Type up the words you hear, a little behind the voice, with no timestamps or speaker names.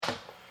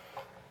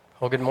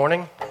Well, good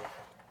morning.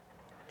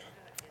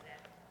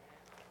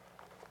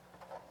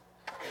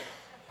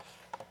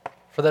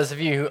 For those of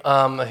you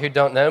who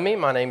don't know me,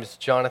 my name is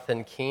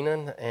Jonathan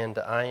Keenan, and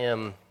I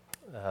am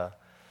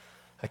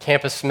a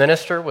campus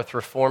minister with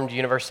Reformed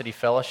University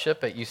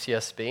Fellowship at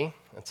UCSB.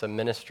 It's a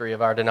ministry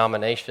of our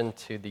denomination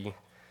to the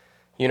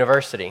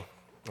university.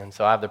 And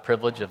so I have the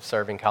privilege of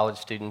serving college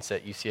students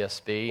at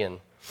UCSB,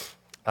 and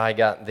I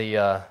got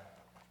the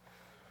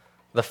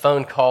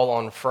phone call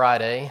on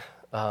Friday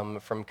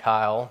from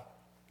Kyle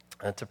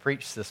to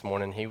preach this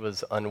morning. He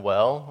was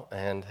unwell,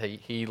 and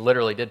he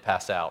literally did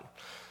pass out.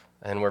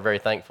 And we're very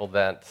thankful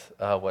that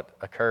what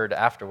occurred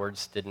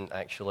afterwards didn't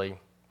actually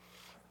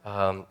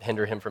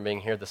hinder him from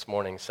being here this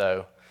morning.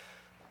 So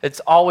it's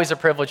always a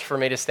privilege for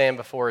me to stand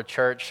before a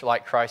church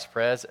like Christ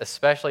Pres,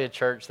 especially a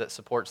church that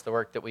supports the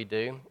work that we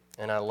do.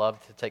 And I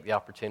love to take the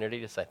opportunity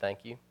to say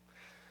thank you.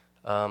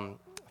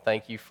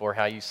 Thank you for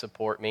how you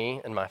support me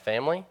and my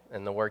family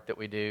and the work that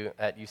we do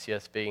at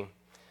UCSB.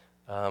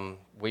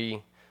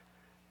 We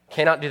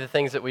cannot do the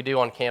things that we do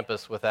on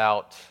campus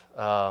without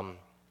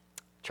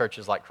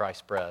churches like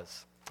Christ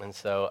Pres. And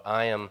so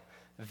I am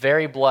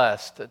very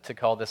blessed to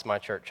call this my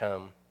church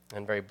home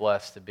and very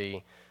blessed to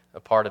be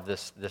a part of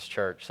this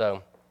church.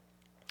 So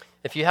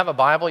if you have a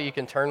Bible, you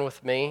can turn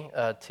with me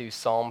to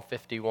Psalm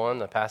 51,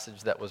 the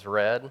passage that was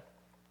read.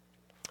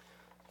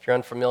 If you're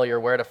unfamiliar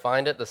where to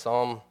find it,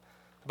 the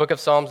book of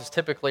Psalms is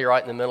typically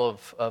right in the middle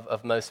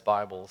of most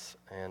Bibles,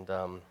 and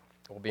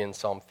we'll be in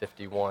Psalm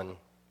 51.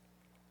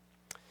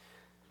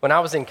 When I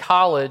was in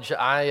college,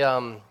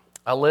 I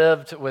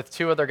lived with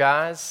two other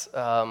guys.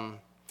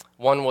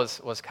 One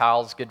was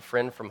Kyle's good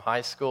friend from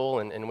high school,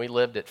 and we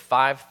lived at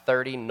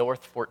 530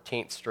 North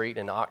 14th Street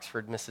in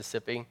Oxford,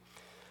 Mississippi.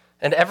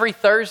 And every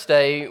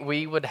Thursday,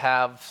 we would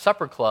have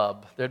supper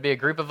club. There'd be a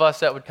group of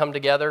us that would come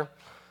together,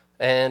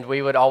 and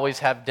we would always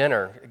have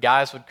dinner.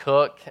 Guys would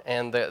cook,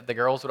 and the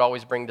girls would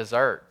always bring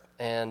dessert.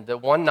 And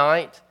one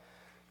night,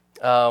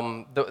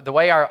 the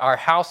way our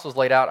house was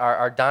laid out,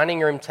 our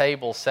dining room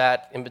table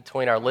sat in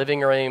between our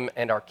living room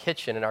and our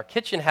kitchen. And our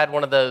kitchen had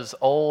one of those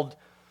old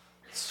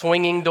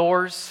swinging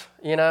doors,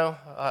 you know.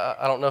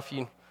 I don't know if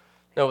you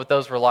know what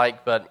those were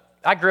like, but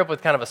I grew up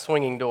with kind of a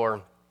swinging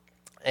door.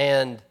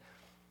 And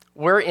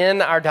we're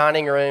in our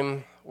dining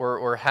room,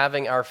 we're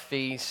having our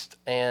feast,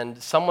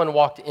 and someone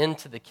walked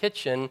into the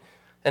kitchen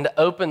and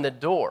opened the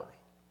door.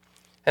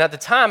 And at the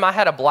time, I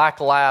had a black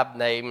lab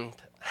named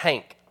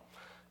Hank.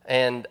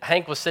 And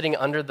Hank was sitting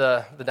under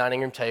the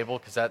dining room table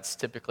because that's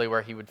typically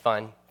where he would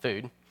find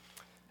food.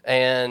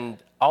 And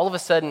all of a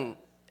sudden,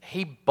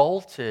 he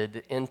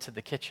bolted into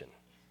the kitchen.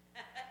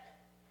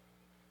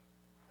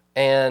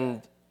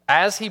 And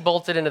as he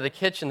bolted into the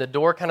kitchen, the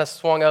door kind of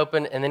swung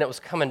open, and then it was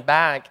coming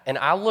back. And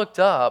I looked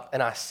up,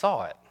 and I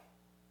saw it.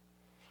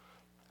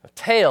 A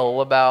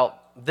tail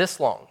about this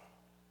long.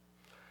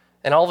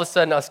 And all of a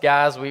sudden, us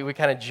guys, we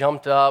kind of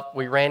jumped up.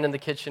 We ran in the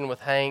kitchen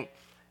with Hank.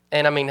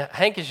 And I mean,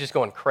 Hank is just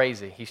going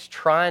crazy. He's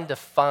trying to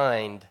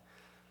find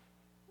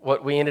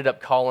what we ended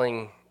up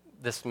calling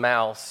this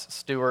mouse,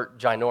 Stuart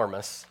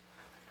Ginormous.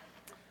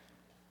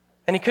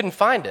 And he couldn't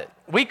find it.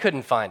 We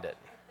couldn't find it.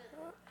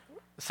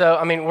 So,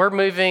 I mean, we're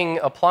moving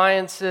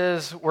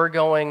appliances. We're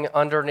going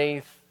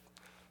underneath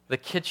the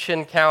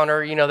kitchen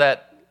counter, you know, the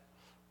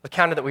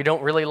counter that we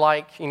don't really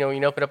like. You know,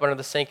 you open up under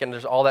the sink and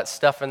there's all that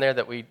stuff in there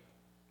that we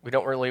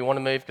don't really want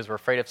to move because we're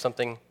afraid if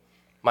something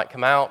might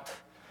come out.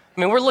 I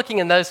mean, we're looking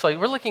in those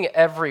places. We're looking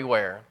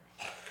everywhere.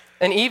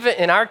 And even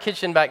in our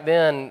kitchen back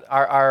then,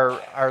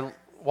 our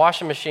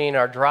washing machine,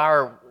 our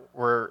dryer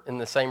were in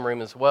the same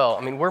room as well.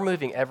 I mean, we're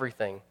moving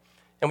everything.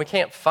 And we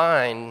can't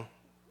find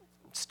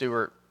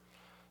Stuart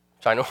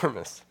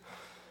Ginormous.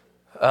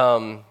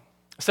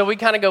 So we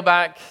kind of go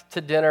back to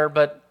dinner.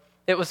 But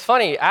it was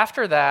funny.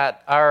 After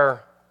that,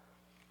 our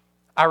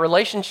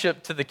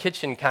relationship to the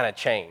kitchen kind of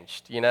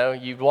changed. You know,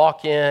 you'd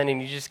walk in and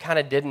you just kind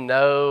of didn't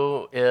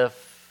know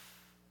if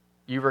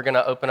you were going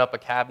to open up a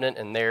cabinet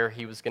and there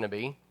he was going to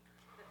be.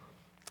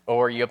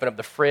 Or you open up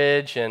the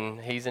fridge and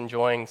he's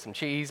enjoying some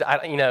cheese.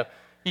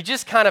 You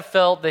just kind of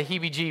felt the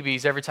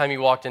heebie-jeebies every time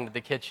you walked into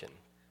the kitchen.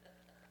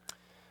 A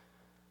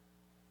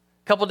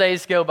couple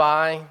days go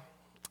by,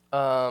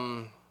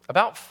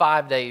 about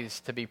 5 days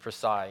to be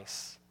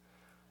precise.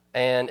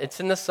 And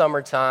it's in the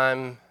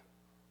summertime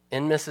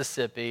in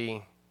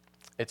Mississippi.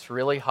 It's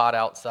really hot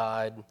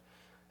outside.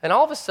 And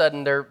all of a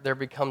sudden there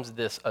becomes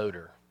this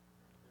odor.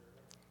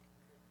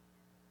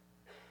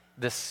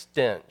 This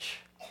stench.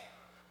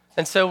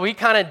 And so we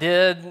kind of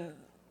did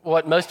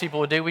what most people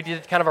would do. We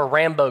did kind of a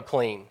Rambo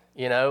clean.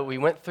 You know, we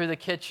went through the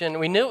kitchen.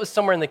 We knew it was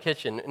somewhere in the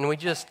kitchen, and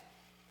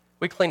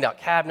we cleaned out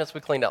cabinets.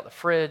 We cleaned out the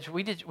fridge.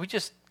 We did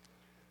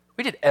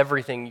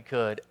everything you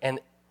could,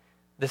 and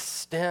the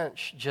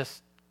stench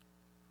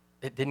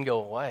it didn't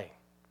go away.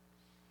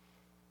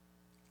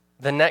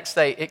 The next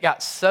day, it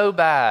got so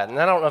bad, and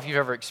I don't know if you've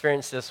ever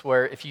experienced this,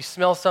 where if you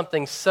smell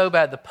something so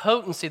bad, the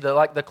potency,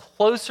 the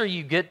closer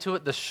you get to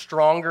it, the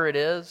stronger it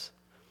is.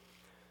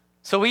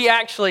 So we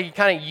actually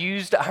kind of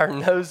used our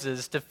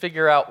noses to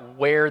figure out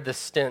where the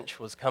stench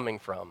was coming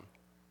from.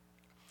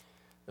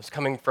 was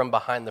coming from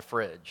behind the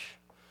fridge.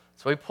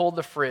 So we pulled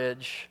the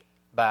fridge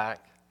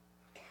back,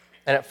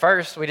 and at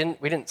first we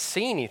didn't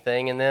see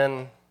anything, and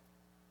then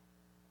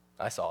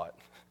I saw it.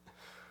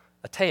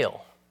 A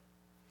tail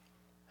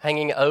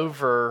hanging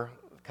over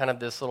kind of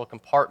this little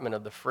compartment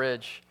of the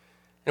fridge.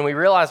 And we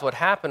realized what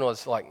happened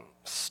was like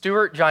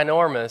Stuart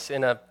Ginormous,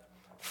 in a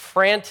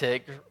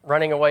frantic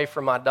running away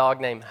from my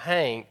dog named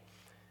Hank,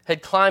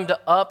 had climbed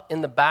up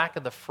in the back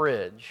of the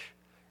fridge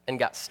and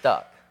got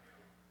stuck.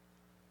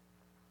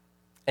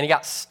 And he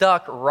got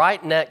stuck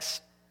right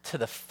next to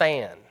the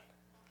fan.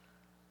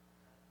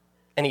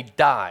 And he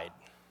died.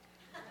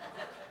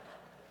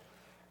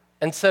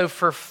 And so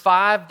for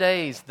 5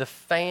 days, the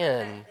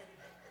fan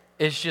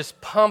is just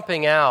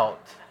pumping out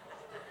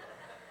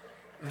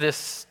this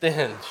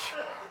stench.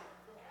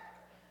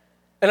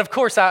 And of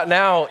course,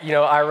 now,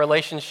 our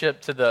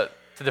relationship to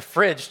the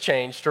fridge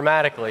changed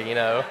dramatically,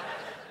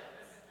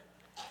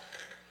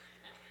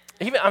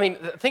 Even,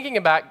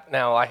 thinking back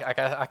now,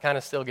 I kind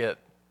of still get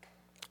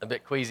a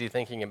bit queasy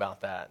thinking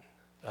about that.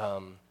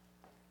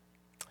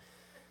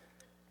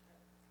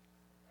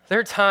 There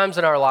are times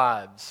in our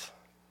lives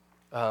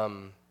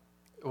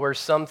where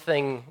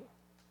something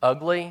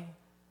ugly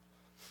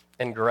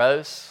and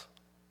gross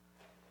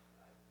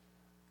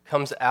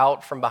comes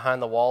out from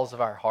behind the walls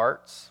of our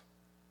hearts,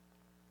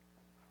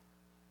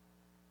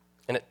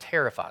 and it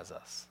terrifies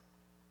us.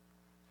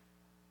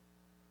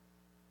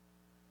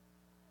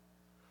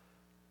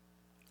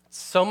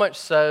 So much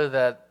so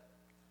that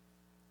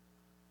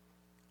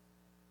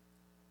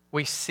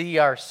we see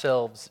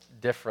ourselves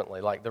differently,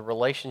 like the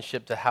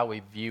relationship to how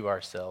we view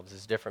ourselves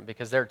is different,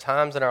 because there are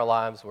times in our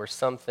lives where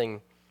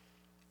something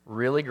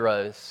really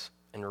gross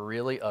and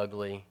really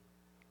ugly,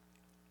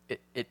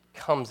 it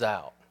comes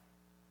out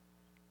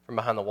from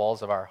behind the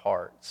walls of our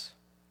hearts.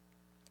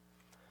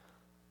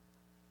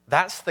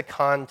 That's the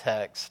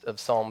context of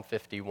Psalm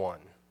 51.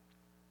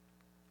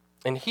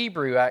 In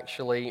Hebrew,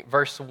 actually,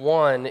 verse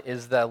 1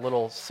 is that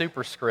little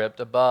superscript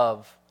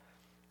above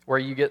where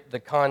you get the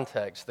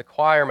context. The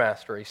choir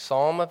master, a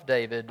psalm of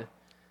David,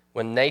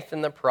 when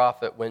Nathan the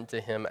prophet went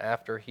to him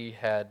after he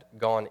had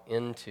gone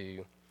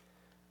into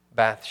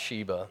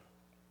Bathsheba.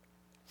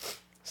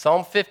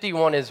 Psalm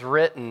 51 is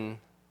written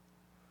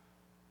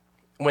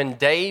when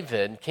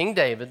King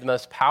David, the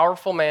most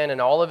powerful man in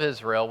all of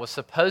Israel, was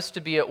supposed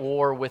to be at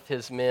war with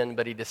his men,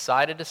 but he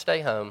decided to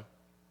stay home.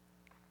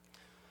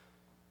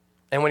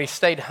 And when he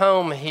stayed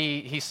home,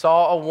 he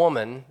saw a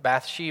woman,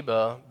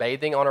 Bathsheba,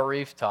 bathing on a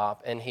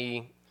rooftop, and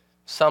he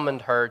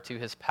summoned her to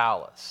his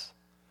palace.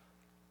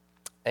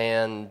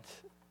 And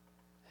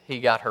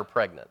he got her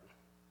pregnant.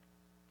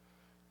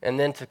 And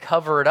then to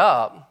cover it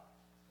up,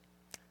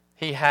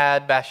 he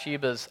had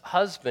Bathsheba's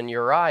husband,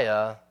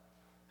 Uriah,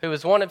 who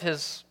was one of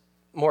his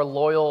more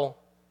loyal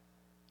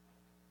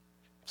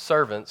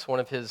servants, one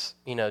of his,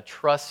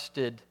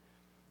 trusted,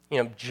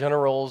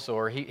 generals,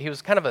 or he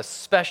was kind of a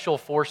special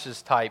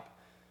forces type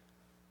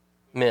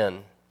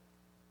men.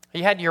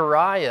 He had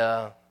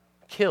Uriah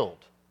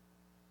killed.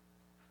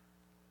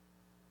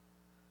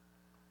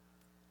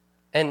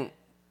 And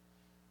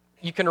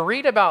you can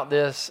read about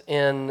this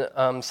in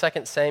 2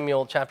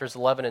 Samuel chapters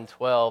 11 and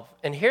 12.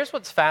 And here's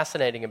what's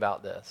fascinating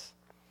about this.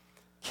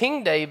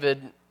 King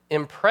David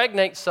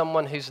impregnates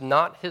someone who's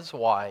not his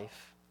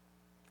wife,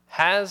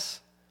 has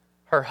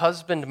her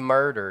husband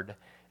murdered,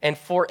 and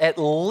for at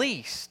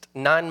least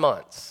 9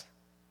 months,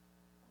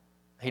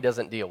 he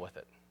doesn't deal with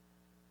it.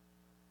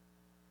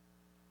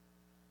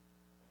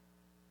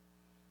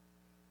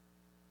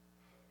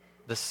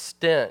 The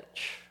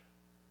stench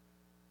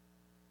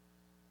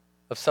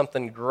of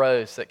something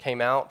gross that came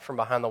out from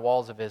behind the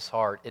walls of his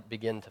heart, it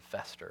began to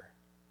fester.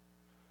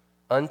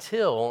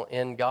 Until,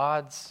 in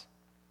God's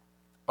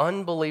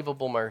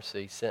unbelievable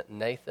mercy, sent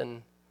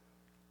Nathan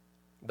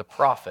the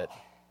prophet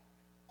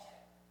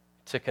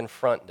to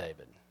confront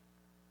David.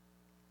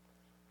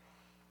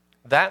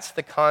 That's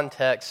the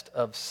context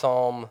of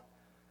Psalm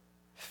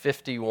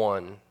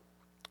 51.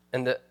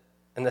 And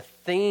the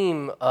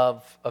theme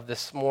of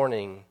this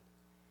morning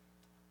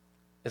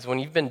is when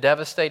you've been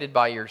devastated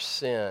by your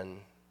sin,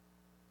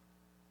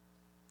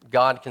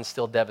 God can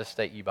still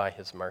devastate you by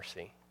his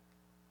mercy.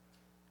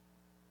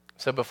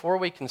 So before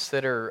we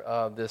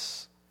consider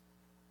this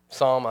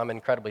psalm I'm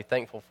incredibly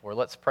thankful for,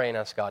 let's pray and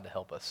ask God to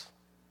help us.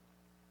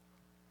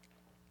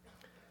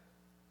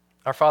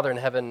 Our Father in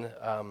heaven,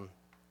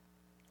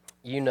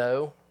 you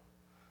know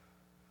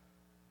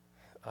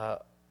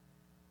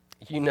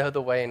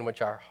the way in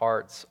which our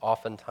hearts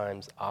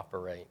oftentimes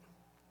operate,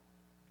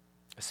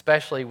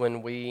 especially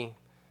when we,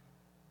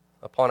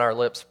 upon our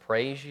lips,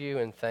 praise you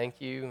and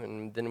thank you,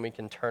 and then we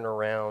can turn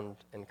around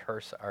and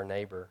curse our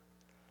neighbor.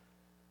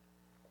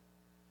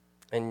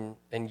 And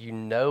you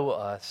know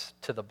us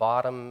to the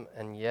bottom,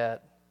 and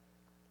yet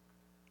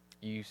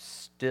you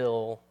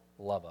still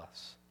love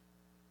us.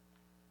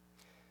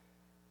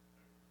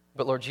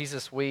 But Lord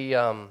Jesus, we,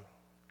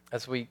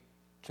 as we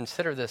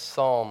consider this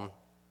psalm,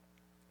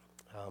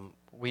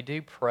 we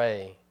do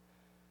pray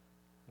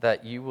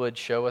that you would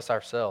show us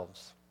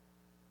ourselves,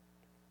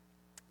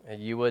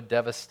 You would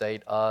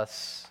devastate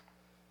us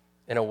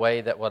in a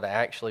way that would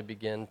actually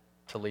begin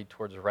to lead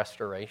towards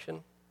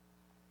restoration.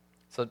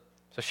 So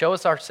show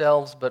us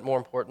ourselves, but more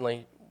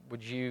importantly,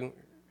 would you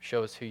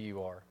show us who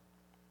you are?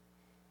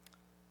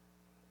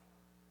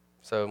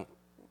 So,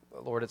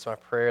 Lord, it's my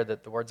prayer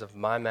that the words of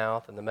my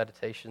mouth and the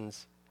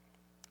meditations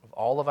of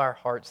all of our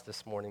hearts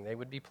this morning, they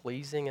would be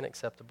pleasing and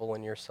acceptable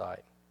in your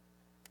sight.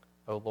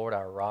 O Lord,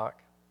 our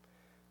rock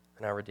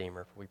and our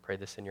Redeemer, we pray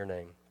this in your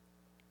name.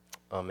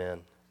 Amen.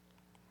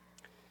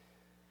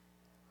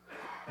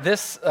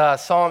 This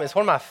psalm is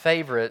one of my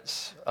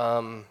favorites,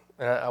 and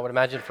I would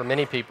imagine for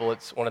many people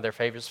it's one of their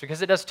favorites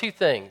because it does two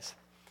things.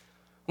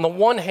 On the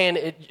one hand,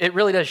 it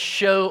really does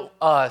show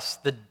us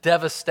the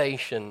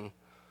devastation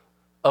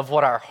of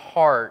what our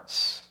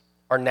hearts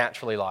are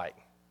naturally like.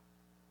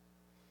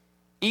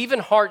 Even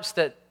hearts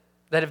that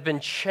have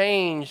been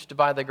changed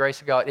by the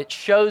grace of God, it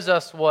shows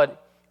us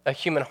what a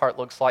human heart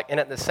looks like, and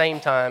at the same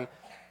time,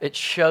 it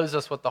shows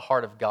us what the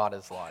heart of God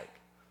is like.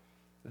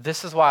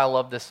 This is why I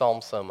love this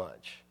psalm so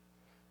much,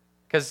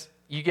 because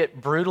you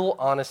get brutal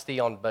honesty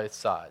on both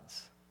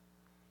sides,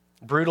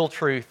 brutal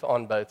truth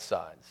on both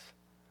sides.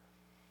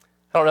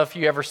 I don't know if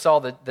you ever saw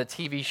the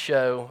TV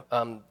show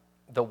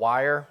The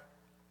Wire.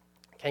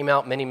 Came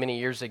out many, many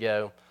years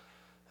ago.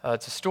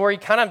 It's a story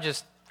kind of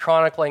just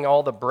chronicling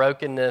all the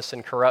brokenness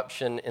and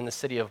corruption in the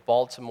city of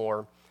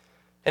Baltimore.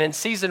 And in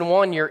season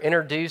 1, you're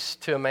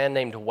introduced to a man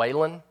named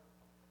Waylon,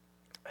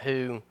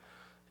 who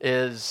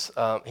is,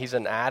 he's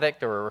an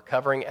addict or a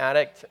recovering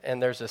addict.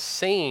 And there's a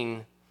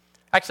scene,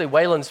 actually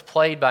Waylon's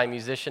played by a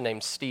musician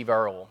named Steve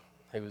Earle,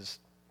 who was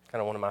kind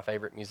of one of my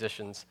favorite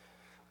musicians.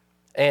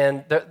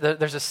 And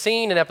there's a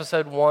scene in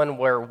episode 1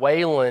 where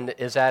Waylon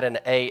is at an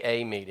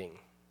AA meeting.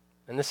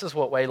 And this is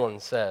what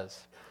Waylon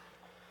says.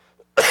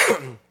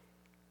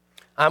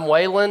 I'm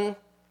Waylon,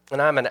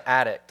 and I'm an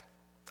addict.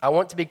 I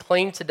want to be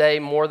clean today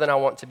more than I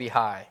want to be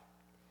high.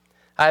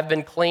 I have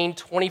been clean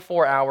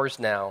 24 hours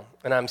now,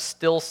 and I'm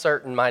still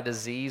certain my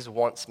disease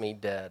wants me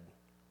dead.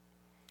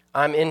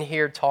 I'm in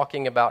here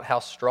talking about how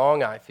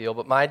strong I feel,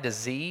 but my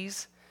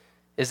disease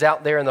is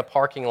out there in the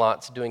parking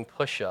lots doing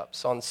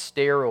push-ups on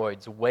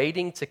steroids,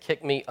 waiting to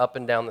kick me up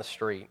and down the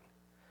street.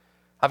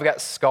 I've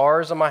got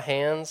scars on my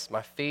hands,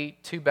 my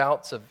feet, 2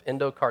 bouts of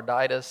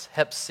endocarditis,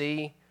 hep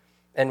C,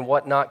 and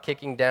whatnot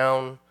kicking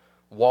down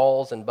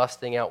walls and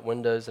busting out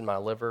windows in my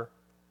liver.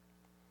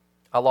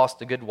 I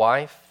lost a good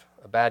wife,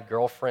 a bad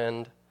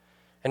girlfriend,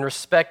 and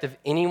respect of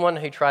anyone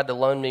who tried to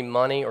loan me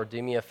money or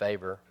do me a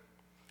favor.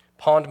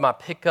 Pawned my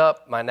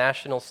pickup, my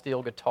National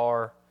Steel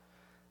guitar,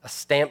 a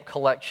stamp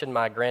collection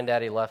my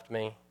granddaddy left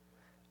me.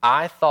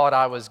 I thought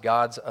I was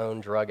God's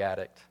own drug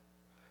addict.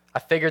 I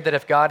figured that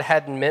if God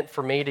hadn't meant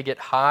for me to get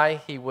high,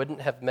 he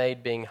wouldn't have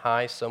made being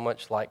high so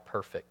much like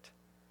perfect.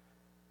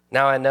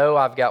 Now I know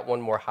I've got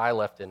one more high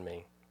left in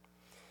me.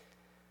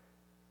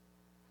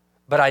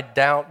 But I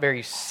doubt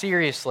very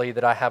seriously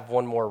that I have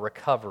one more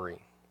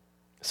recovery.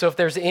 So if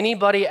there's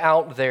anybody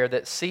out there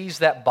that sees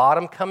that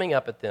bottom coming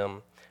up at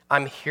them,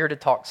 I'm here to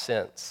talk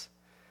sense.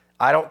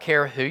 I don't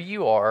care who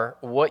you are,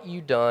 what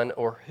you done,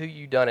 or who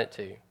you done it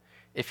to.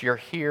 If you're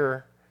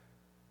here,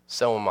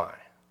 so am I.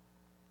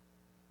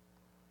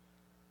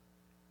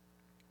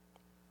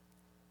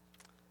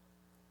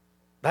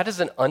 That is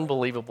an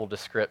unbelievable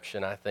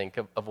description, I think,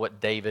 of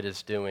what David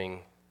is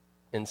doing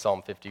in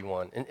Psalm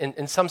 51.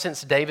 In some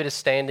sense, David is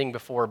standing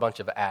before a bunch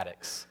of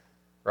addicts,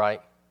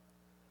 right?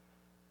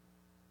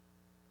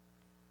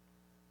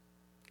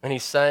 And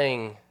he's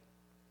saying,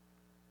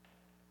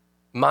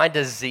 my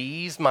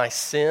disease, my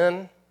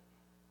sin,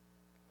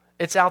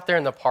 it's out there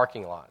in the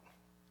parking lot.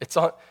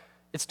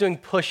 It's doing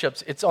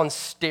push-ups. It's on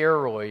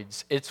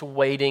steroids. It's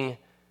waiting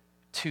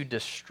to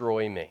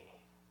destroy me.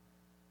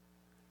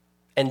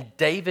 And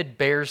David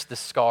bears the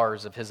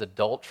scars of his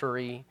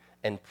adultery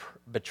and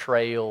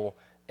betrayal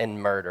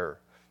and murder.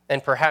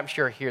 And perhaps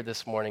you're here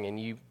this morning and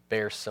you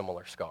bear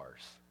similar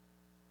scars,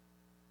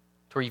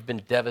 to where you've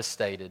been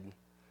devastated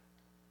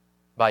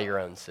by your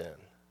own sin.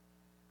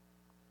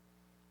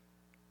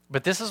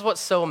 But this is what's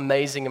so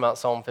amazing about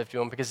Psalm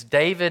 51, because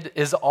David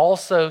is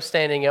also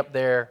standing up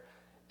there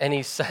and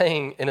he's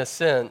saying, in a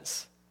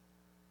sense,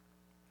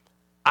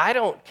 I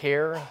don't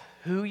care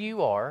who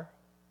you are,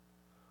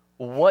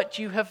 what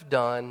you have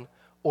done,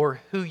 or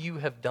who you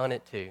have done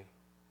it to.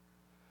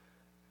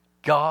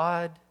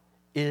 God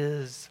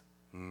is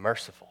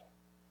merciful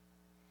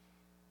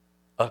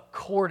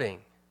according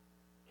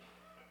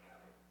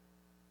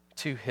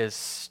to his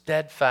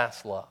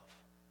steadfast love.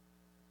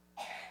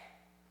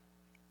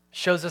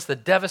 Shows us the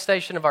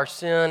devastation of our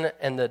sin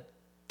and the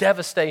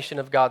devastation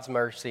of God's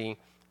mercy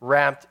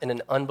wrapped in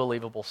an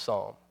unbelievable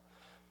psalm.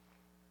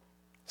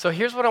 So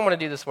here's what I want to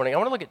do this morning. I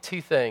want to look at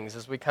 2 things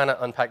as we kind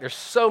of unpack. There's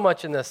so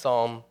much in this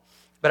psalm,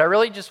 but I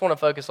really just want to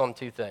focus on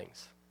 2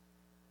 things.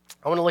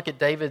 I want to look at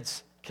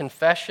David's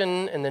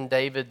confession and then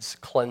David's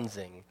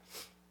cleansing,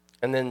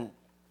 and then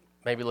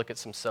maybe look at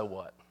some so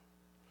what.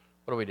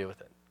 What do we do with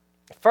it?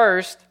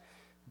 First,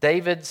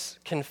 David's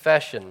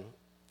confession.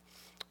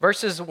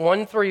 Verses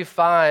 1 through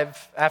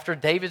 5, after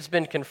David's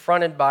been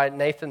confronted by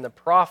Nathan the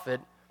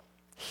prophet,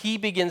 he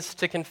begins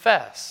to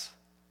confess.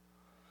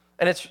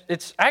 And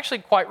it's actually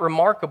quite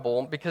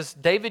remarkable because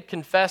David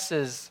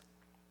confesses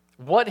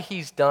what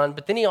he's done,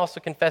 but then he also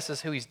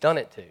confesses who he's done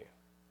it to.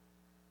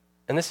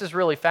 And this is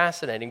really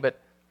fascinating. But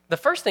the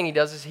first thing he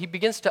does is he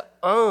begins to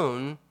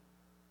own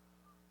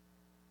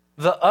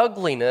the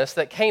ugliness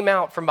that came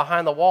out from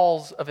behind the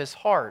walls of his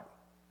heart.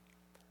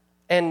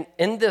 And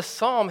in this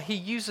psalm, he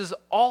uses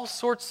all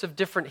sorts of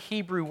different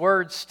Hebrew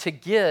words to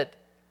get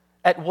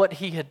at what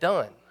he had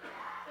done.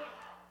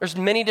 There's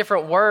many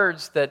different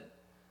words that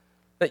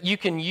you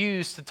can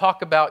use to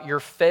talk about your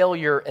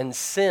failure and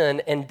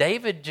sin, and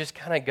David just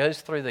kind of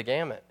goes through the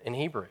gamut in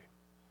Hebrew.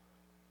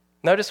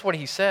 Notice what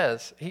he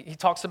says. He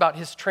talks about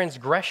his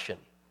transgression.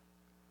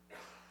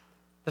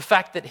 The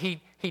fact that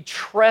he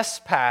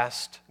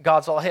trespassed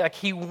God's law. Like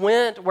he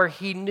went where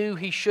he knew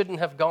he shouldn't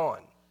have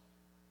gone.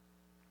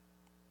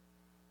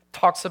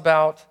 Talks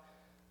about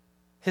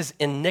his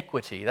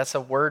iniquity. That's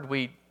a word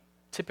we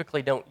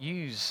typically don't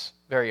use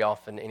very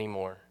often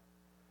anymore.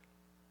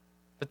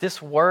 But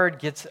this word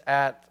gets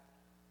at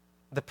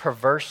the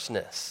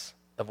perverseness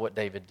of what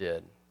David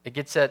did. It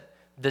gets at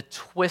the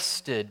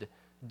twisted,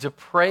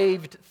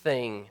 depraved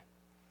thing.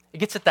 It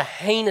gets at the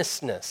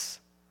heinousness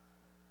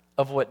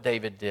of what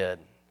David did.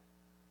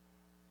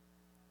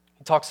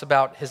 He talks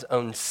about his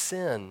own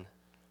sin,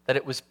 that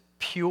it was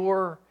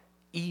pure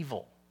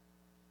evil.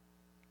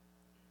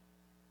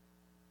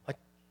 Like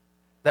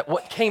that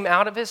what came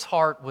out of his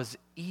heart was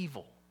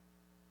evil.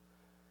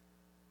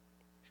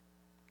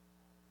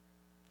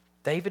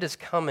 David is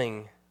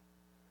coming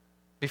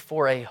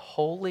before a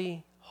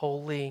holy,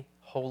 holy,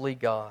 holy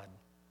God.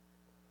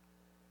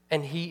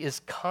 And he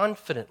is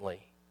confidently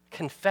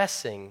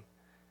confessing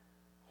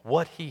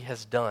what he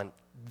has done.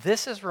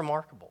 This is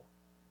remarkable.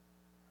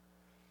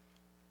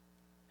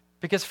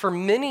 Because for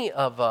many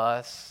of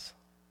us,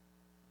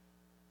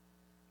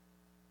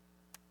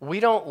 we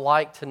don't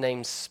like to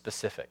name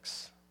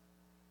specifics.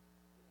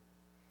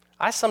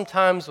 I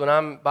sometimes, when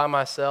I'm by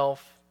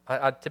myself,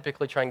 I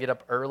typically try and get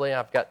up early.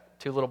 I've got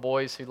 2 little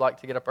boys who like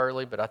to get up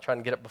early, but I try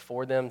and get up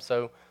before them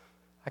so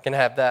I can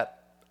have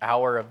that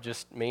hour of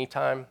just me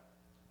time.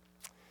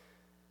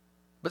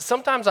 But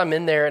sometimes I'm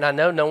in there and I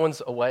know no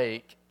one's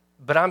awake,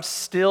 but I'm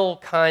still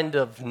kind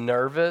of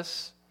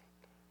nervous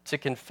to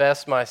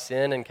confess my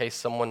sin in case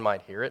someone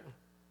might hear it.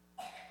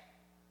 I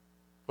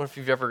wonder if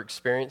you've ever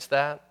experienced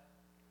that.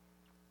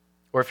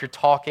 Or if you're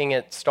talking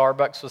at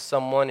Starbucks with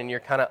someone and you're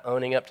kind of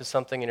owning up to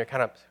something and you're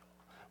kind of,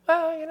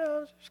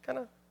 well, just kind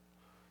of,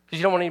 because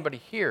you don't want anybody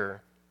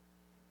here.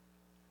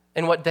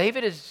 And what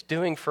David is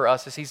doing for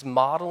us is he's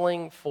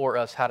modeling for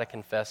us how to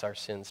confess our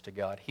sins to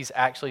God. He's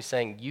actually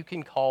saying you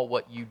can call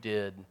what you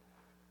did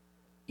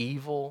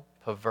evil,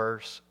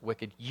 perverse,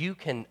 wicked. You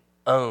can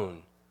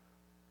own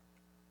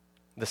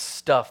the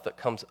stuff that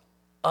comes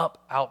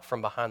up out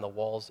from behind the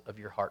walls of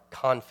your heart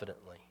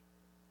confidently.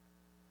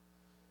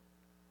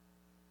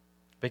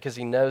 Because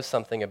he knows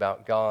something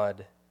about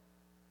God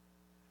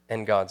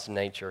and God's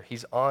nature.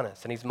 He's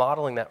honest, and he's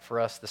modeling that for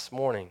us this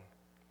morning.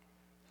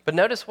 But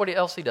notice what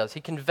else he does.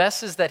 He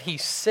confesses that he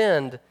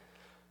sinned,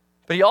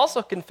 but he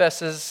also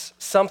confesses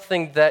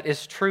something that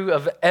is true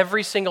of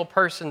every single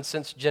person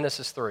since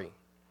Genesis 3.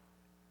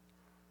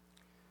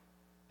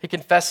 He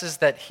confesses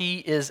that he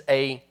is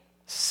a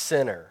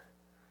sinner.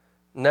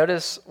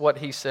 Notice what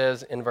he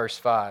says in verse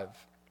 5.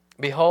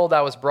 Behold,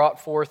 I was brought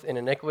forth in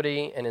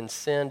iniquity, and in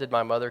sin did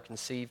my mother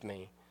conceive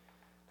me.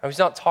 Now, he's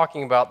not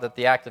talking about that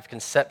the act of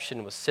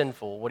conception was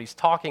sinful. What he's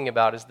talking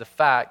about is the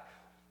fact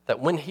that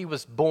when he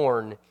was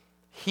born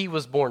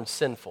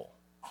sinful.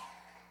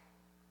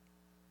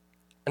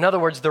 In other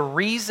words, the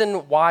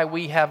reason why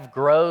we have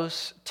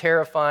gross,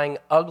 terrifying,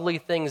 ugly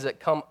things that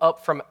come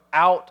up from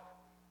out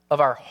of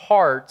our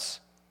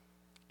hearts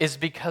is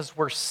because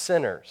we're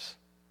sinners.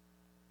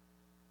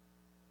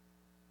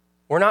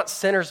 We're not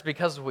sinners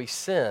because we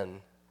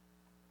sin.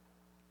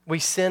 We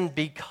sin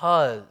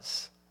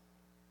because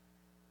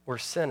we're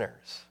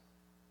sinners.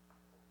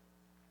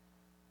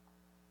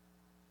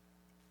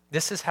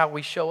 This is how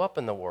we show up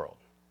in the world.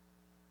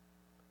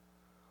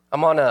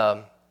 I'm on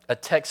a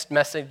text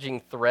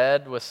messaging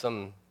thread with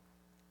some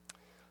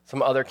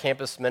other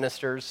campus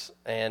ministers,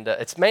 and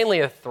it's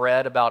mainly a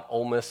thread about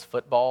Ole Miss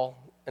football,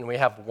 and we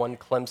have one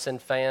Clemson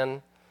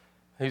fan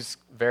who's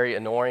very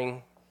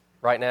annoying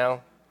right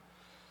now.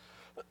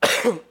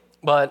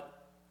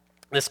 But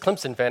this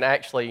Clemson fan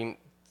actually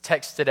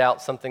texted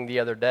out something the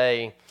other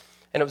day,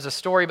 and it was a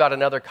story about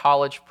another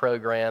college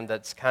program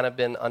that's kind of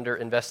been under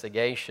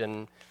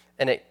investigation,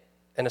 and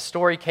a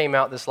story came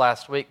out this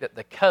last week that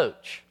the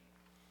coach,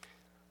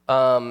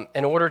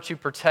 in order to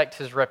protect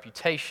his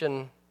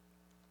reputation,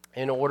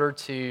 in order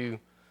to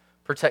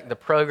protect the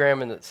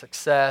program and its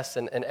success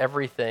and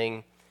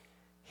everything,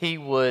 he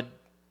would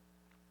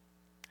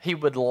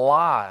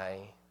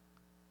lie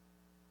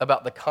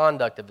about the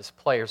conduct of his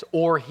players,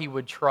 or he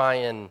would try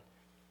and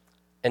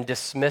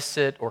dismiss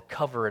it or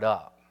cover it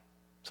up.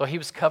 So he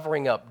was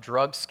covering up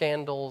drug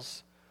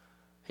scandals.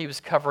 He was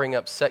covering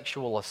up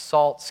sexual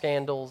assault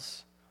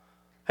scandals.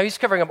 He was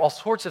covering up all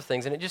sorts of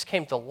things, and it just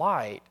came to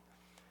light.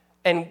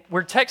 And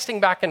we're texting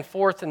back and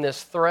forth in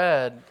this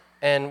thread,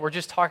 and we're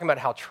just talking about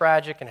how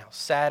tragic and how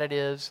sad it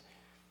is.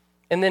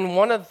 And then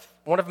one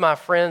of my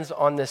friends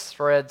on this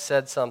thread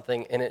said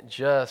something, and it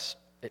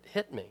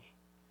hit me.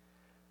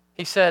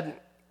 He said,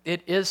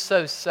 "It is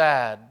so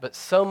sad, but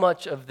so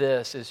much of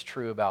this is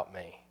true about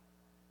me."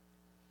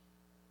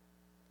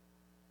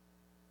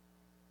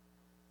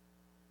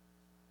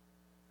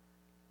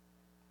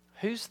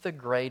 Who's the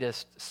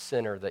greatest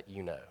sinner that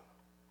you know?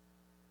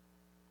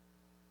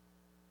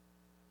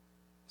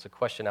 It's a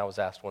question I was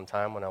asked one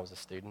time when I was a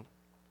student.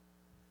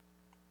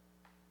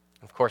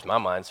 Of course, my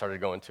mind started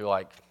going to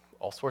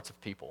all sorts of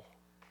people.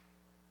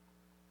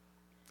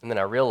 And then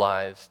I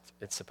realized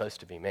it's supposed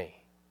to be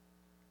me.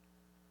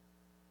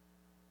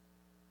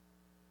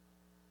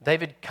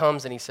 David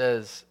comes and he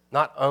says,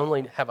 not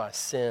only have I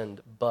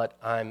sinned, but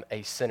I'm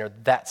a sinner.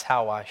 That's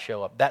how I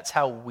show up. That's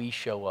how we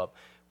show up.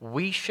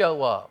 We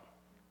show up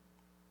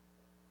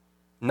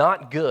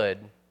not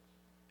good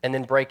and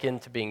then break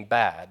into being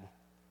bad.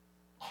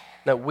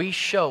 No, we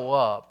show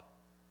up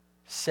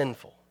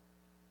sinful,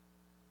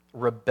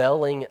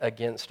 rebelling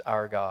against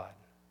our God.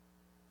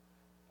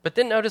 But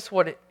then notice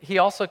what he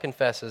also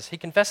confesses. He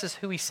confesses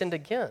who he sinned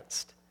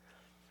against.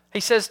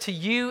 He says, "To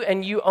you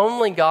and you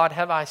only, God,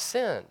 have I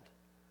sinned."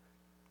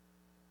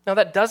 Now,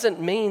 that doesn't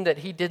mean that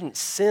he didn't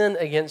sin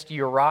against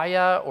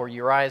Uriah or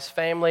Uriah's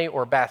family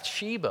or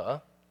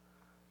Bathsheba.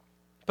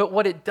 But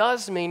what it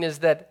does mean is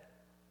that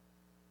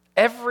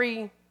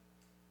everything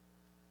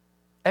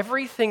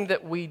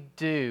that we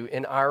do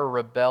in our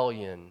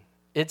rebellion,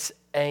 it's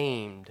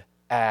aimed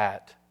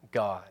at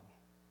God.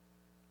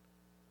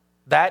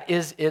 That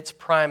is its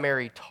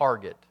primary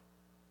target.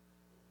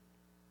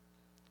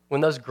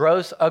 When those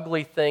gross,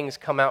 ugly things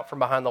come out from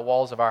behind the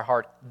walls of our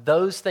heart,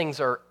 those things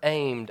are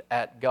aimed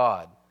at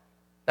God.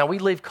 Now, we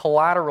leave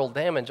collateral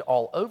damage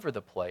all over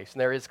the place,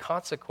 and there is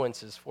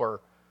consequences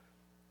for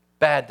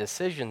bad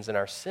decisions in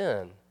our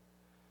sin.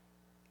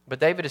 But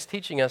David is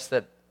teaching us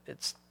that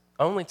it's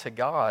only to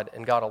God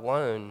and God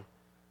alone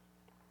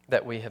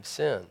that we have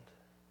sinned.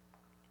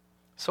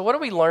 So what do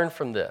we learn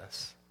from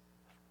this?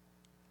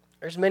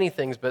 There's many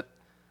things, but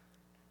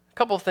a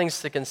couple of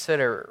things to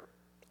consider.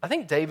 I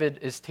think David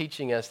is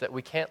teaching us that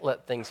we can't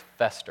let things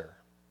fester.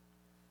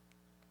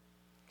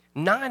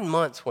 9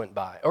 months went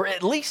by, or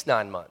at least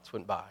 9 months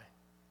went by,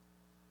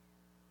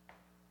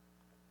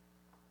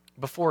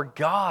 before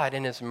God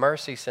in his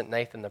mercy sent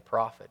Nathan the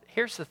prophet.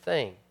 Here's the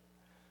thing.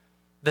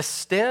 The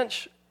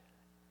stench,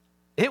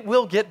 it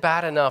will get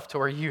bad enough to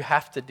where you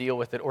have to deal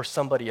with it or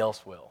somebody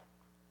else will.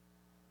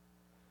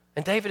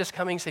 And David is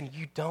coming saying,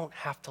 you don't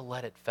have to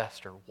let it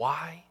fester.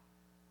 Why?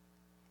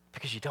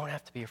 Because you don't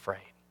have to be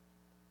afraid.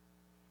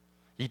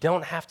 You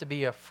don't have to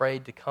be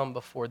afraid to come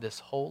before this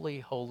holy,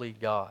 holy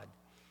God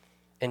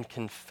and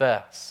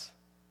confess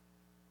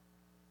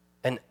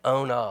and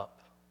own up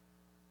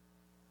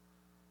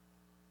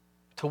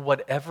to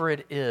whatever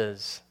it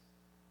is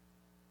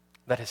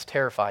that has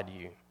terrified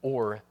you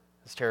or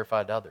has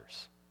terrified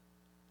others.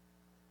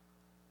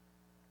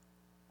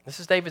 This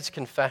is David's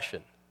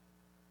confession.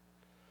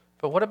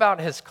 But what about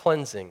his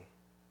cleansing?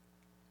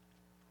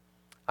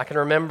 I can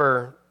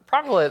remember,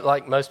 probably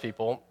like most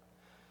people,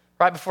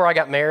 right before I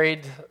got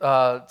married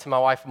to my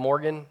wife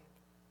Morgan,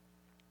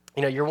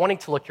 you're wanting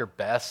to look your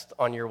best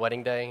on your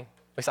wedding day.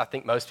 At least I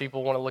think most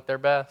people want to look their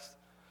best.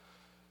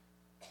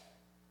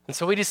 And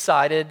so we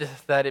decided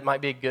that it might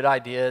be a good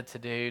idea to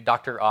do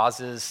Dr.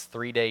 Oz's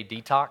 3-day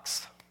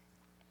detox.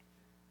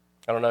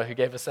 I don't know who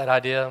gave us that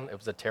idea. It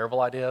was a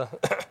terrible idea.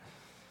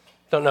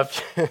 Don't know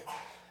if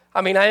I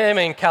am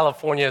in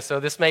California, so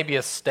this may be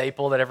a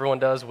staple that everyone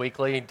does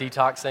weekly,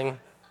 detoxing.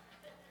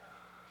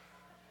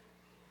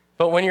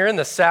 But when you're in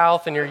the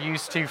South and you're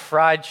used to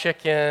fried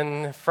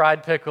chicken,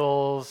 fried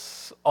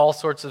pickles, all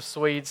sorts of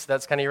sweets,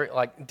 that's kind of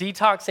like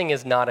detoxing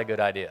is not a good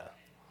idea.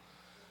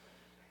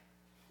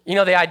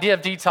 The idea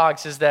of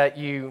detox is that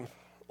at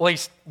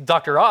least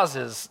Dr.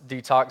 Oz's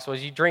detox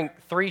was you drink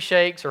 3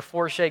 shakes or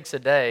 4 shakes a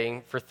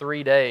day for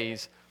 3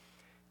 days,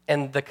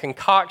 and the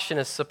concoction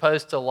is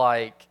supposed to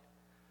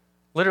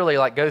literally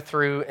go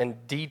through and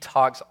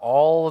detox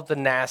all of the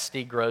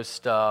nasty, gross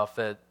stuff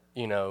that,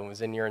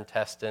 was in your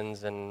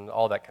intestines and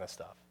all that kind of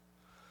stuff.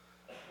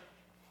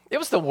 It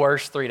was the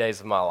worst 3 days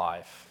of my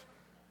life.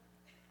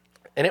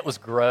 And it was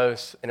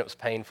gross, and it was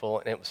painful,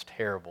 and it was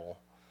terrible.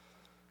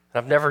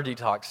 And I've never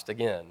detoxed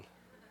again.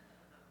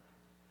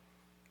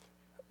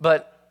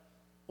 But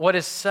what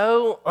is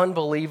so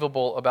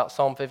unbelievable about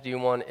Psalm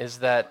 51 is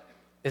that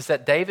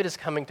David is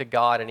coming to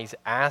God and he's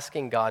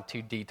asking God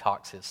to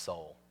detox his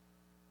soul.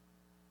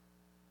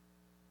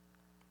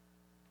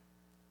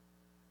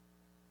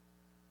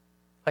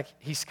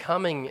 He's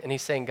coming and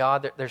he's saying,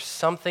 God, there's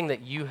something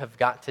that you have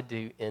got to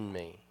do in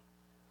me.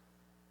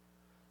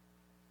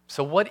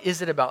 So what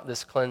is it about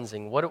this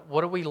cleansing? What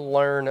do we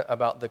learn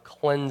about the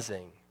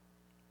cleansing?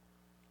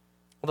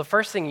 Well, the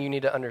first thing you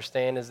need to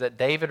understand is that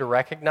David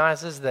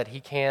recognizes that he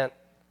can't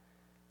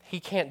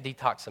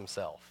detox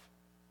himself.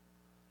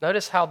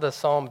 Notice how the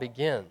psalm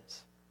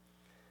begins.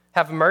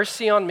 Have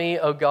mercy on me,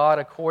 O God,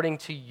 according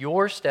to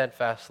your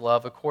steadfast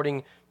love,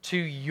 according to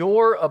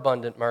your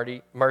abundant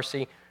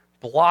mercy,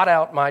 blot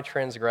out my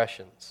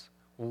transgressions.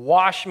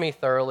 Wash me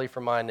thoroughly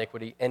from my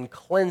iniquity and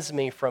cleanse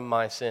me from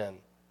my sin.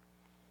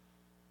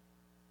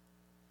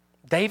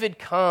 David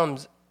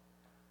comes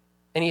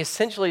and he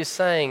essentially is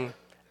saying,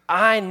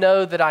 I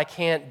know that I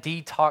can't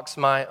detox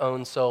my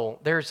own soul.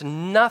 There's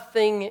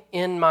nothing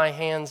in my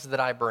hands that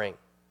I bring.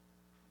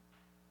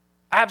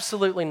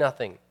 Absolutely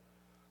nothing.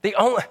 The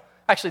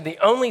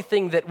only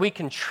thing that we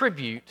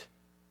contribute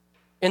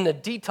in the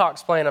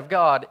detox plan of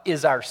God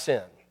is our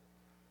sin.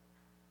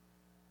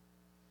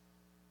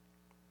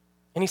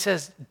 And he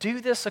says, do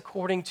this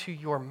according to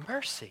your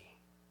mercy.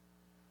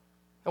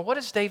 Now, what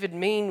does David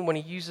mean when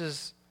he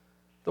uses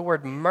the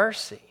word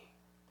mercy?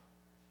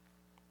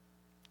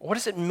 What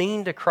does it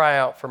mean to cry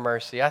out for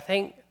mercy? I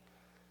think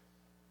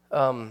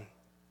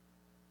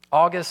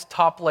August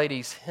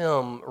Toplady's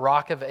hymn,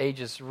 Rock of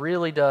Ages,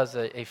 really does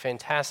a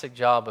fantastic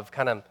job of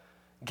kind of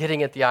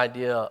getting at the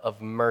idea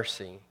of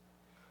mercy.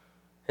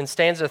 In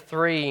stanza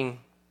 3,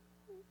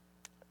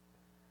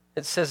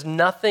 it says,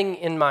 nothing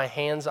in my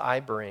hands I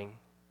bring,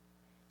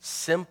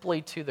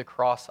 simply to the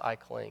cross I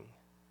cling.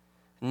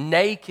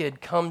 Naked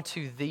come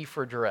to thee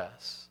for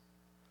dress,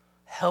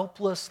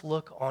 helpless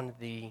look on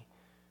thee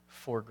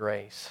for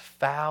grace.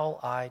 Foul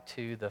I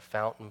to the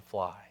fountain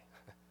fly.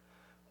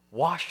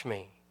 Wash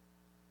me,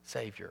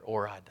 Savior,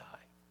 or I die.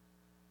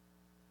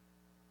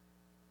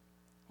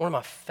 One of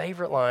my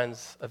favorite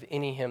lines of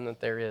any hymn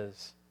that there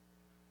is,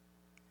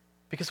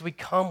 because we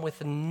come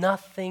with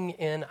nothing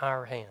in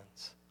our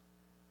hands.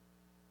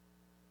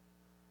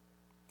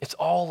 It's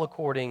all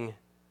according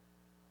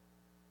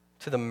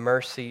to the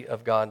mercy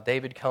of God.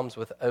 David comes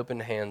with open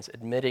hands,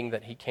 admitting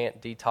that he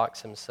can't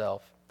detox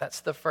himself.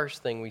 That's the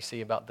first thing we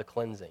see about the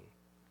cleansing.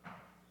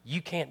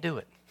 You can't do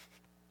it.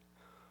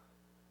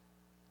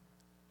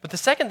 But the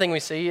second thing we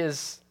see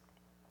is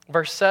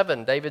verse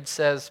 7. David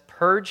says,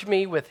 purge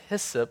me with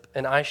hyssop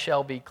and I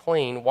shall be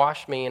clean.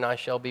 Wash me and I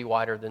shall be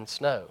whiter than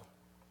snow.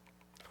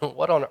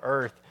 What on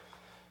earth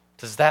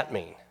does that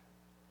mean?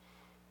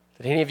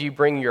 Did any of you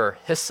bring your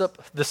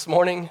hyssop this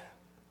morning?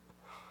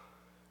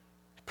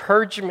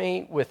 Purge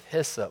me with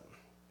hyssop.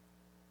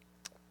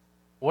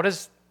 What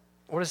is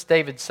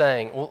David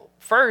saying? Well,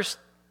 first,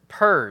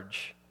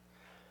 purge.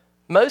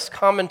 Most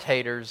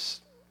commentators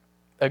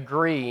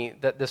agree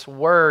that this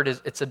word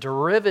it's a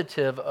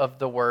derivative of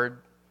the word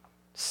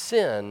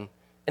sin,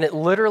 and it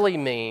literally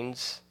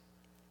means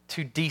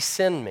to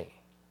de-sin me.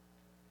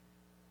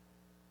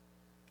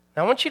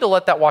 Now, I want you to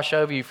let that wash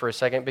over you for a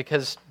second,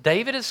 because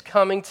David is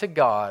coming to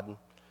God,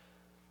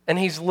 and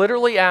he's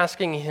literally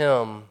asking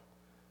him,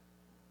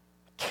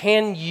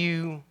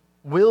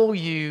 will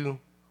you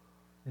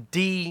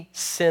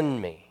de-sin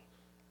me?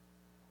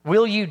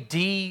 Will you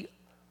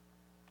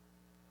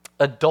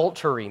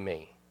de-adultery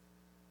me?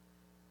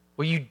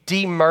 Will you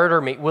de-murder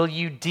me? Will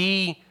you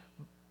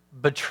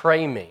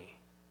de-betray me?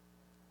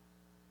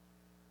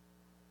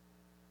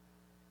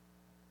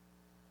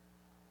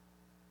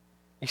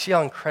 You see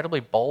how incredibly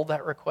bold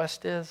that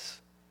request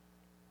is?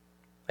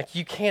 Like,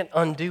 you can't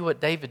undo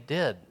what David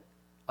did.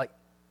 Like,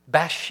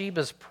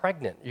 Bathsheba's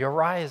pregnant.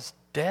 Uriah's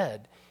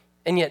dead.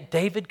 And yet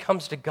David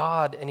comes to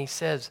God and he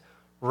says,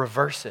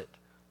 reverse it,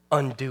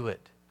 undo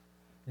it,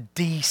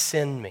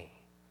 de-sin me.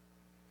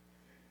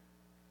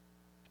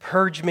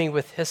 Purge me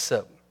with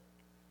hyssop.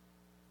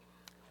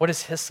 What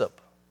is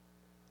hyssop?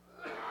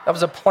 That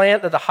was a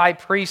plant that the high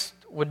priest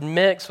would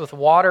mix with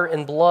water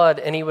and blood,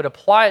 and he would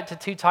apply it to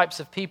two types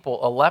of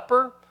people: a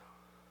leper,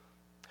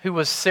 who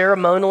was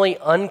ceremonially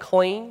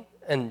unclean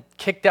and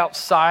kicked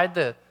outside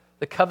the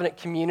covenant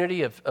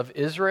community of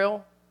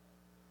Israel,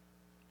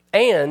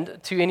 and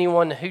to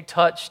anyone who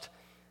touched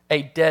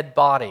a dead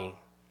body.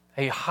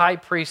 A high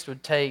priest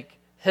would take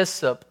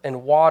hyssop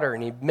and water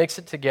and he'd mix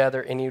it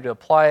together and he would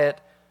apply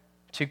it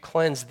to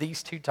cleanse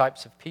these two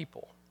types of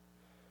people.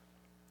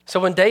 So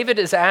when David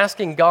is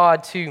asking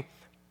God to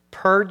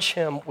purge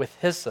him with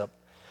hyssop,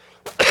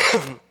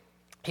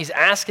 he's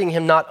asking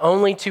him not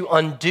only to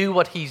undo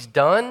what he's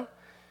done,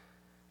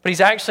 but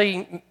he's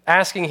actually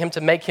asking him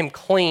to make him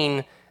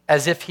clean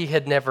as if he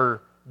had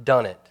never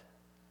done it.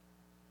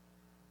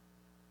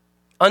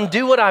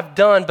 Undo what I've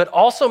done, but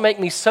also make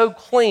me so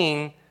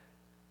clean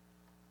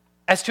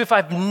as to if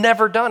I've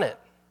never done it.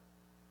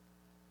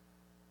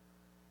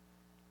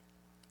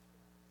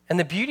 And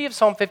the beauty of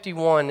Psalm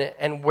 51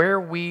 and where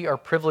we are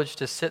privileged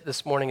to sit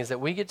this morning is that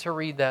we get to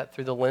read that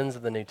through the lens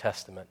of the New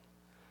Testament,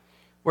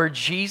 where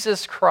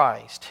Jesus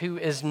Christ, who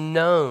is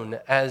known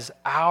as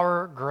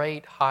our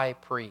great high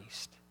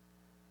priest,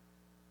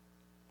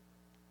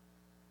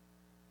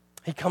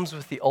 he comes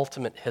with the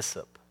ultimate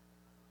hyssop.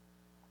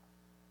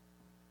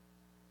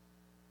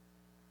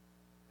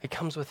 He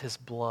comes with his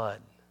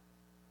blood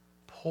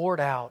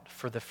poured out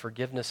for the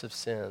forgiveness of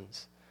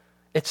sins.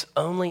 It's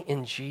only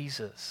in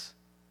Jesus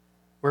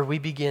where we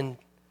begin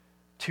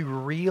to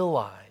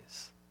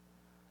realize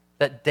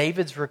that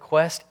David's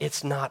request,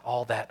 it's not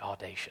all that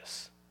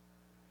audacious.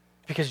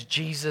 Because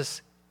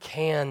Jesus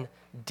can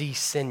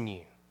de-sin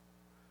you.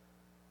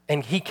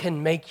 And he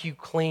can make you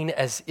clean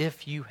as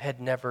if you had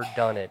never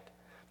done it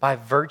by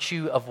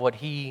virtue of what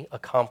he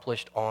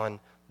accomplished on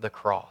the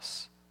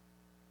cross.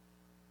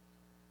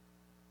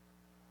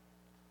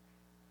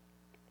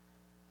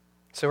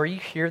 So are you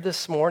here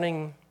this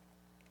morning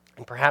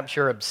and perhaps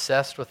you're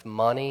obsessed with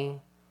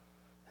money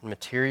and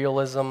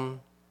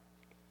materialism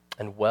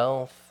and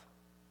wealth,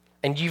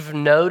 and you've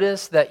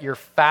noticed that your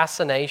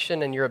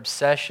fascination and your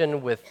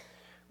obsession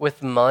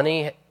with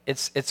money,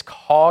 it's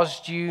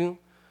caused you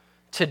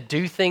to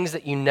do things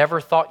that you never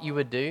thought you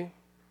would do?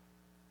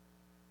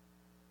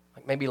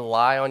 Like maybe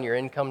lie on your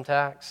income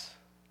tax,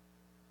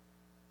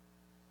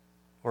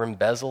 or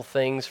embezzle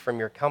things from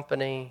your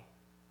company,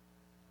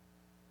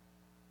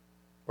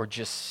 or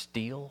just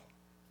steal.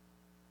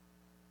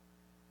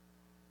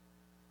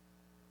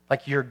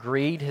 Like your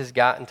greed has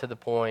gotten to the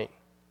point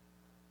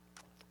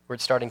where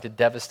it's starting to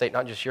devastate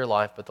not just your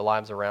life, but the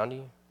lives around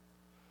you.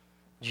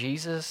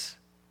 Jesus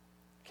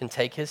can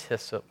take his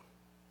hyssop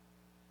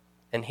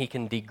and he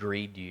can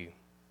degrade you.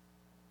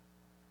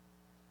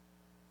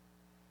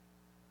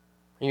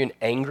 Are you an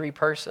angry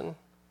person?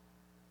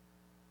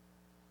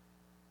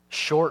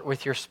 Short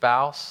with your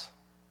spouse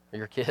or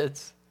your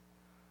kids?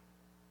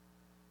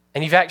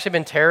 And you've actually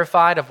been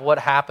terrified of what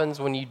happens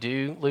when you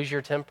do lose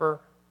your temper?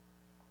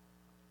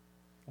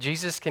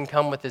 Jesus can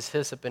come with his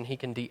hyssop and he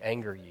can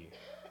de-anger you.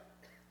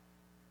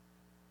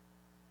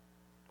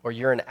 Or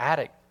you're an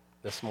addict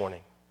this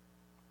morning.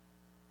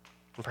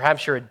 And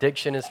perhaps your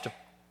addiction is to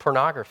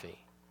pornography.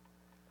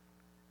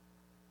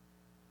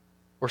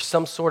 Or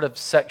some sort of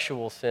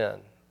sexual sin.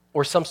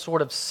 Or some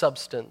sort of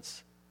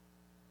substance.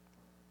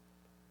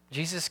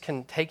 Jesus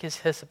can take his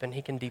hyssop and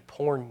he can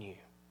de-porn you.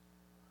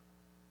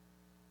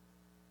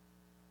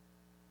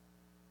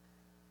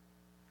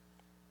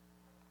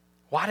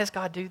 Why does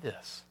God do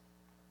this?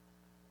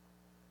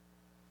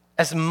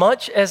 As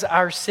much as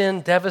our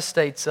sin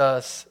devastates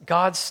us,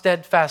 God's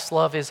steadfast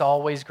love is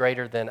always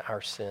greater than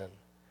our sin.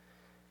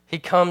 He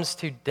comes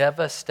to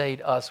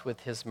devastate us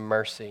with his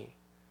mercy,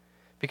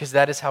 because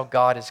that is how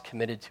God is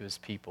committed to his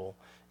people,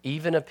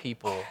 even a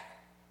people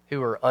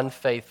who are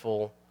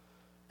unfaithful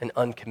and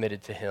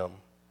uncommitted to him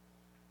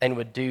and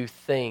would do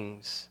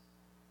things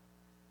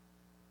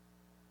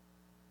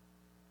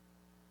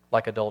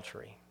like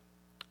adultery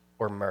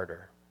or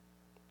murder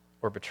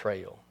or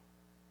betrayal.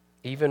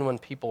 Even when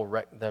people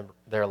wreck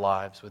their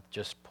lives with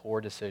just poor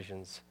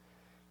decisions,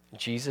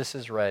 Jesus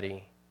is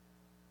ready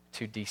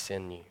to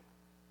de-sin you.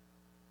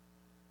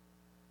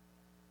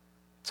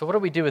 So what do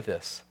we do with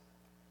this?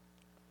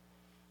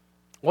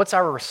 What's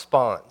our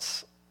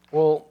response?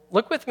 Well,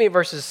 look with me at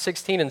verses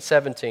 16 and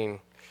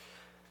 17.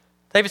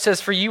 David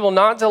says, "For you will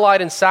not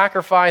delight in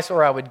sacrifice,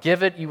 or I would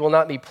give it. You will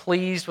not be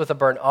pleased with a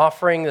burnt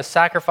offering. The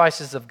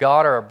sacrifices of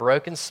God are a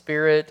broken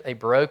spirit, a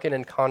broken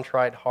and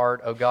contrite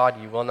heart. O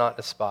God, you will not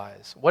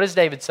despise." What is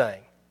David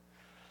saying?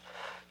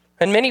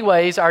 In many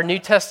ways, our New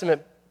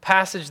Testament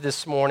passage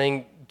this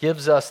morning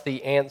gives us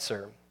the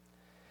answer.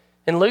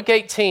 In Luke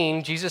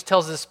 18, Jesus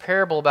tells this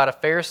parable about a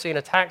Pharisee and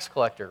a tax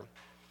collector.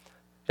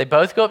 They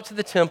both go up to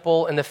the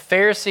temple, and the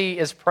Pharisee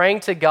is praying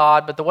to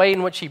God, but the way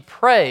in which he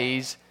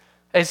prays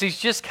is he's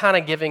just kind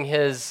of giving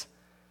his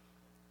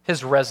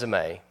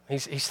resume.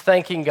 He's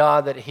thanking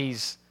God that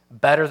he's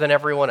better than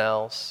everyone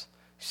else.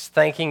 He's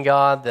thanking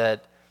God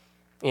that,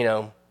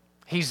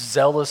 he's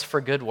zealous for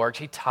good works.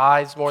 He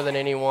tithes more than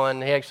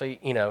anyone. He actually,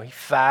 he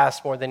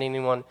fasts more than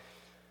anyone.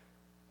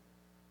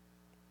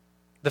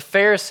 The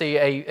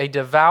Pharisee, a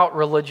devout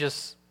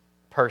religious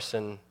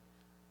person,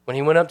 when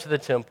he went up to the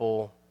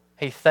temple,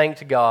 he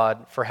thanked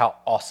God for how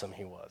awesome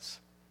he was.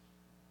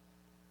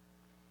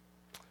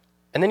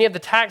 And then you have the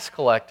tax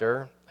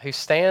collector who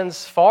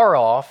stands far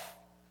off,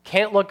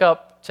 can't look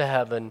up to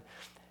heaven,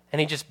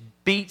 and he just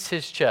beats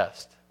his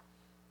chest.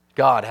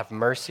 God, have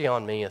mercy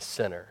on me, a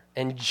sinner.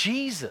 And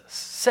Jesus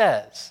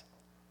says,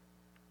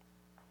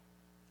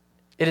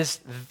 it is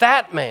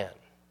that man,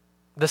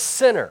 the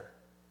sinner,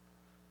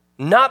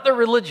 not the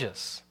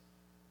religious,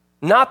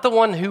 not the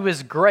one who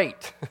is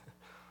great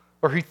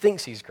or who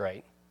thinks he's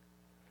great.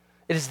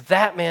 It is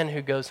that man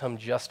who goes home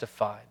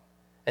justified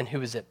and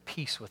who is at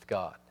peace with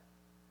God.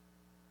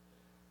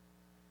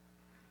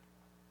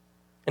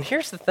 And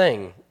here's the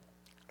thing.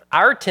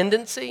 Our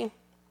tendency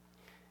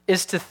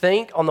is to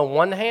think, on the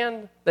one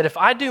hand, that if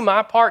I do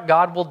my part,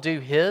 God will do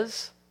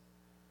his.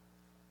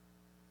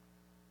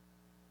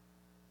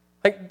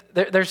 Like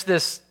there's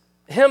this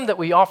hymn that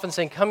we often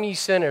sing, "Come ye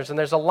sinners," and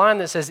there's a line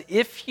that says,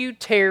 "If you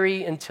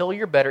tarry until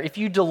you're better, if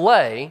you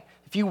delay,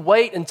 if you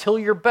wait until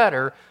you're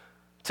better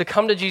to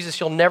come to Jesus,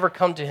 you'll never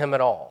come to him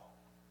at all."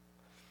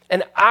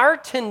 And our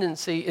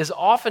tendency is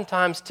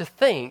oftentimes to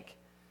think,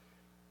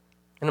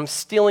 and I'm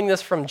stealing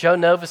this from Joe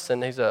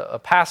Novison, who's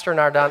a pastor in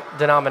our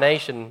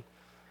denomination,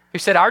 who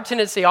said our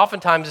tendency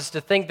oftentimes is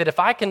to think that if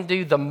I can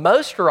do the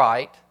most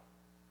right,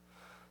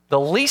 the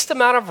least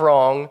amount of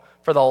wrong,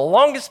 for the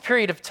longest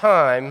period of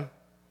time,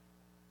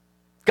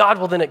 God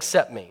will then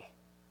accept me,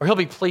 or he'll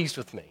be pleased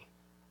with me.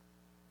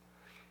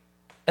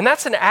 And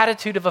that's an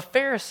attitude of a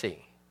Pharisee.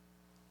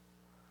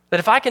 That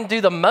if I can do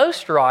the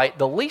most right,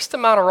 the least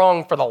amount of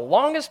wrong for the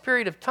longest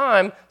period of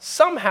time,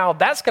 somehow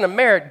that's going to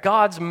merit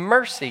God's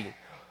mercy.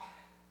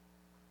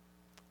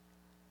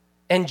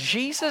 And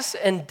Jesus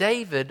and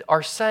David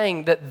are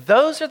saying that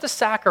those are the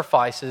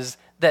sacrifices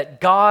that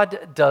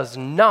God does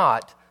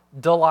not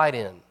delight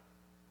in.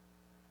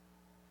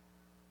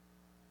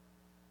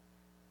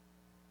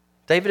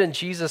 David and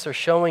Jesus are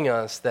showing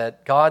us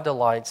that God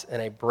delights in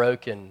a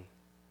broken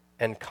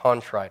and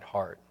contrite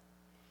heart.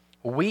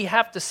 We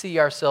have to see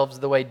ourselves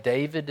the way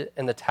David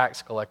and the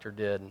tax collector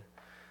did.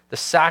 The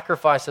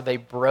sacrifice of a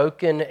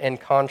broken and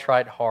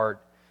contrite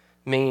heart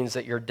means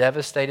that you're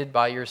devastated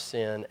by your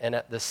sin, and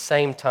at the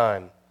same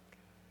time,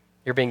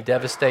 you're being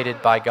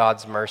devastated by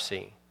God's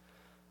mercy.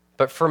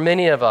 But for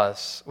many of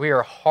us, we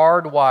are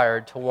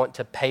hardwired to want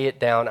to pay it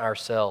down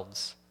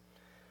ourselves,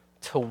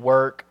 to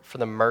work for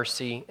the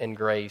mercy and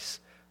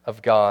grace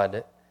of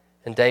God.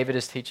 And David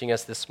is teaching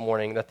us this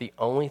morning that the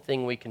only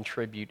thing we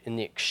contribute in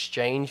the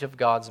exchange of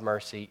God's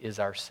mercy is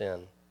our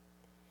sin.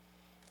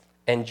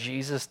 And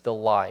Jesus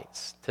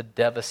delights to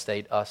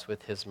devastate us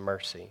with his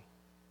mercy,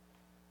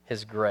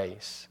 his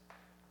grace,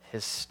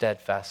 his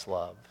steadfast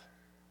love.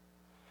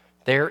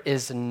 There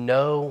is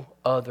no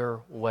other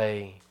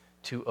way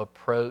to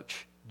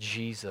approach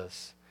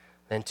Jesus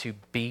than to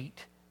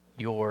beat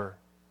your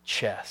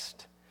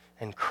chest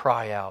and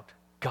cry out,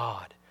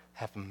 God,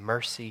 have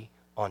mercy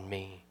on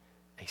me,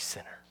 a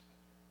sinner.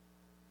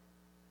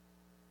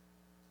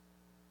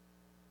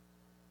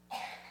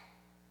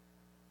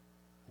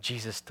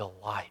 Jesus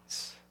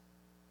delights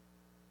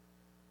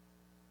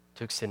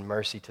to extend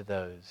mercy to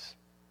those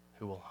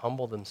who will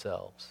humble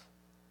themselves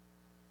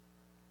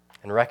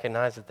and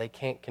recognize that they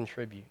can't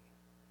contribute.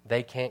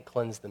 They can't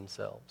cleanse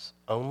themselves.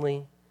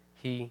 Only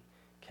he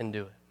can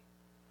do it.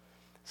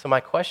 So my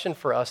question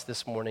for us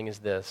this morning is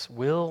this: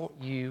 will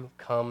you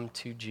come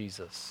to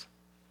Jesus,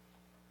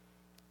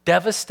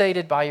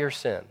 devastated by your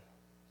sin,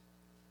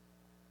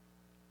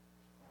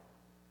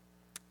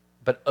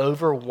 but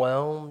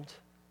overwhelmed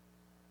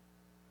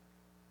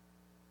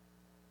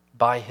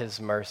by his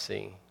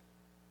mercy,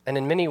 and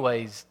in many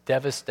ways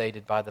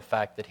devastated by the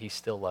fact that he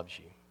still loves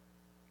you?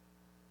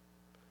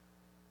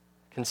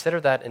 Consider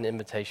that an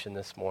invitation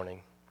this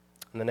morning.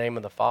 In the name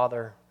of the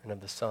Father, and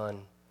of the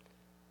Son,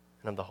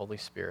 and of the Holy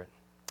Spirit.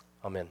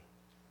 Amen.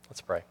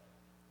 Let's pray.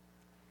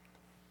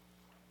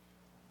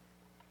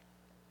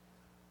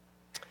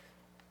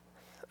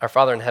 Our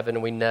Father in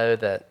heaven, we know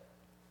that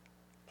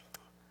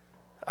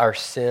our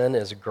sin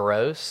is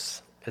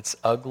gross, it's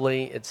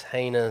ugly, it's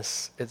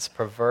heinous, it's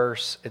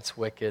perverse, it's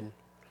wicked.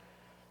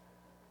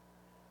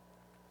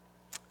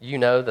 You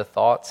know the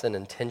thoughts and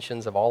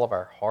intentions of all of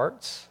our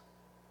hearts.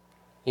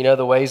 You know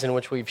the ways in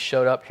which we've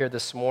showed up here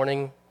this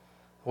morning,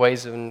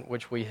 ways in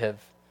which we have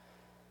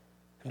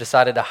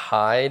decided to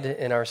hide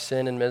in our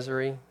sin and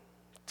misery,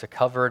 to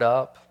cover it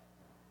up,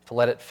 to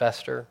let it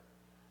fester.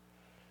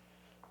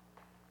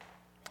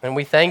 And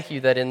we thank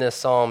you that in this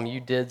psalm you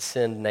did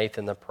send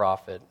Nathan the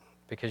prophet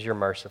because you're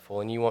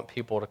merciful and you want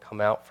people to come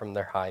out from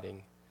their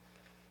hiding,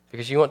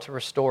 because you want to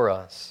restore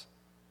us.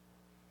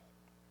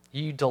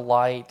 You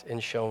delight in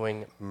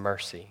showing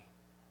mercy.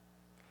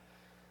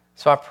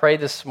 So I pray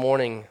this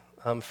morning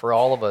for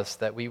all of us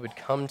that we would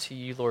come to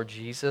you, Lord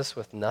Jesus,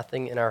 with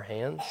nothing in our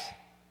hands,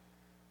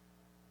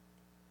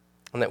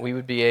 and that we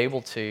would be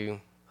able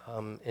to,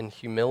 in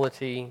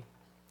humility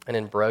and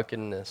in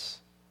brokenness,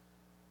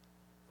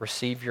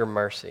 receive your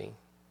mercy.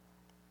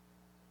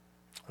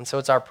 And so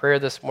it's our prayer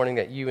this morning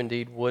that you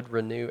indeed would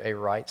renew a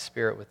right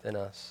spirit within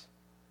us,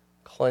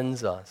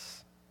 cleanse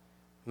us,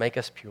 make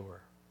us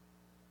pure.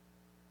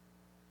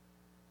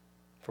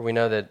 For we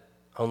know that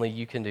only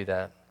you can do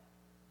that.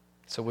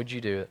 So would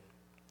you do it?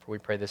 For we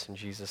pray this in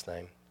Jesus'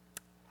 name.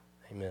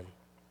 Amen.